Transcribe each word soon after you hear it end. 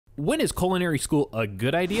When is culinary school a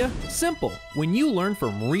good idea? Simple. When you learn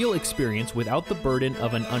from real experience without the burden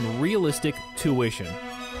of an unrealistic tuition.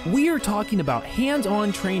 We are talking about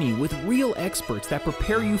hands-on training with real experts that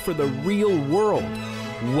prepare you for the real world.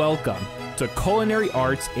 Welcome to Culinary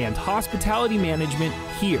Arts and Hospitality Management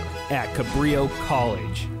here at Cabrillo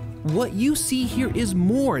College. What you see here is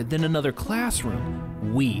more than another classroom.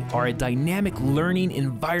 We are a dynamic learning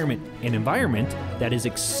environment, an environment that is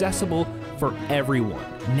accessible for everyone.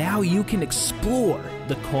 Now you can explore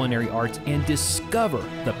the culinary arts and discover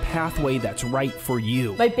the pathway that's right for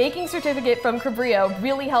you. My baking certificate from Cabrillo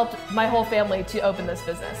really helped my whole family to open this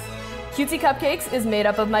business. Cutesy Cupcakes is made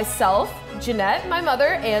up of myself, Jeanette, my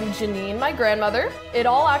mother, and Janine, my grandmother. It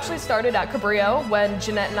all actually started at Cabrillo when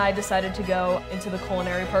Jeanette and I decided to go into the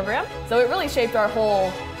culinary program. So it really shaped the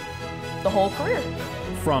whole career.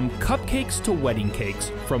 From cupcakes to wedding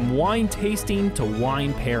cakes, from wine tasting to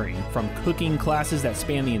wine pairing, from cooking classes that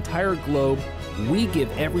span the entire globe, we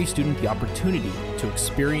give every student the opportunity to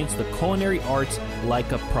experience the culinary arts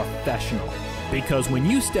like a professional. Because when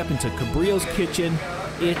you step into Cabrillo's kitchen,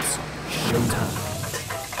 it's showtime.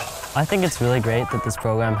 I think it's really great that this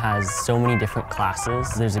program has so many different classes.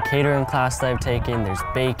 There's a catering class that I've taken, there's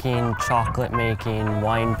baking, chocolate making,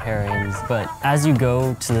 wine pairings. But as you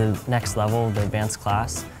go to the next level, the advanced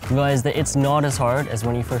class, you realize that it's not as hard as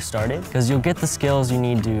when you first started, because you'll get the skills you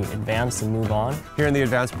need to advance and move on. Here in the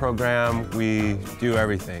advanced program, we do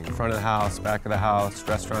everything. Front of the house, back of the house,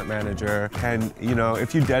 restaurant manager. And you know,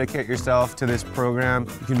 if you dedicate yourself to this program,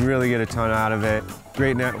 you can really get a ton out of it.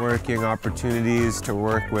 Great networking opportunities to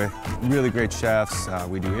work with really great chefs.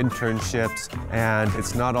 We do internships, and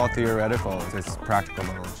it's not all theoretical, it's practical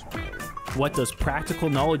knowledge. What does practical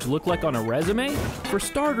knowledge look like on a resume? For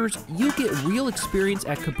starters, you get real experience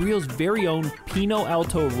at Cabrillo's very own Pino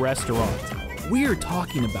Alto restaurant. We are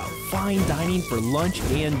talking about fine dining for lunch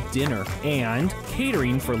and dinner, and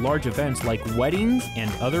catering for large events like weddings and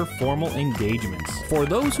other formal engagements. For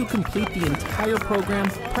those who complete the entire program,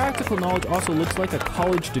 practical knowledge also looks like a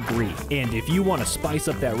college degree. And if you want to spice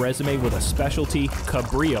up that resume with a specialty,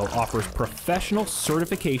 Cabrillo offers professional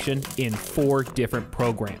certification in 4 different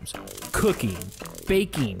programs: cooking,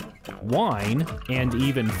 baking, wine, and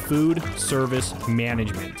even food service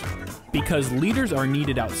management. Because leaders are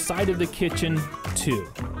needed outside of the kitchen, too.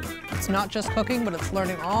 It's not just cooking, but it's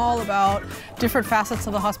learning all about different facets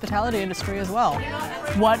of the hospitality industry as well.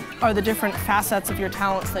 What are the different facets of your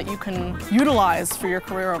talents that you can utilize for your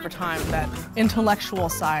career over time? That intellectual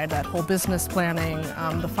side, that whole business planning,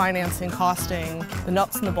 the financing, costing, the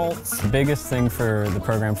nuts and the bolts. The biggest thing for the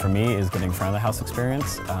program for me is getting front of the house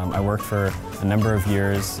experience. I worked for a number of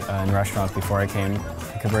years in restaurants before I came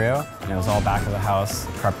to Cabrillo, and it was all back of the house,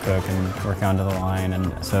 prep cook and working onto the line,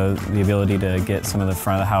 and so the ability to get some of the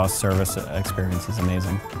front of the house service experience is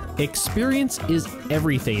amazing. Experience is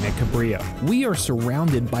everything at Cabrillo. We are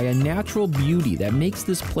surrounded by a natural beauty that makes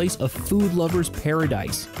this place a food lover's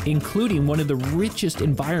paradise, including one of the richest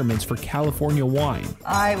environments for California wine.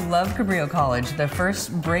 I love Cabrillo College. The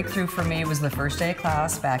first breakthrough for me was the first day of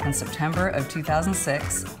class back in September of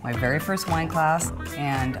 2006, my very first wine class,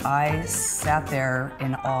 and I sat there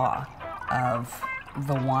in awe of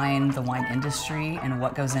the wine industry and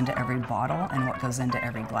what goes into every bottle and what goes into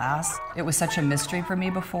every glass. It was such a mystery for me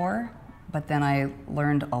before, but then I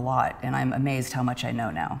learned a lot, and I'm amazed how much I know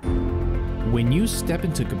now. When you step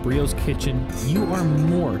into Cabrillo's kitchen, you are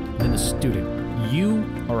more than a student. You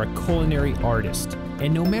are a culinary artist.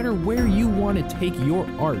 And no matter where you want to take your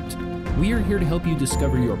art, we are here to help you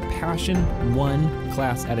discover your passion one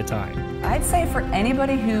class at a time. I'd say for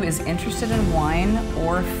anybody who is interested in wine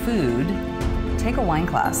or food, take a wine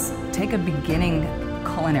class, take a beginning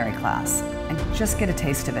culinary class, and just get a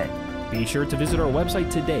taste of it. Be sure to visit our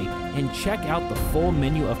website today and check out the full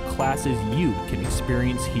menu of classes you can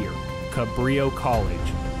experience here. Cabrillo College.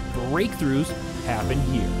 Breakthroughs happen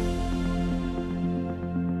here.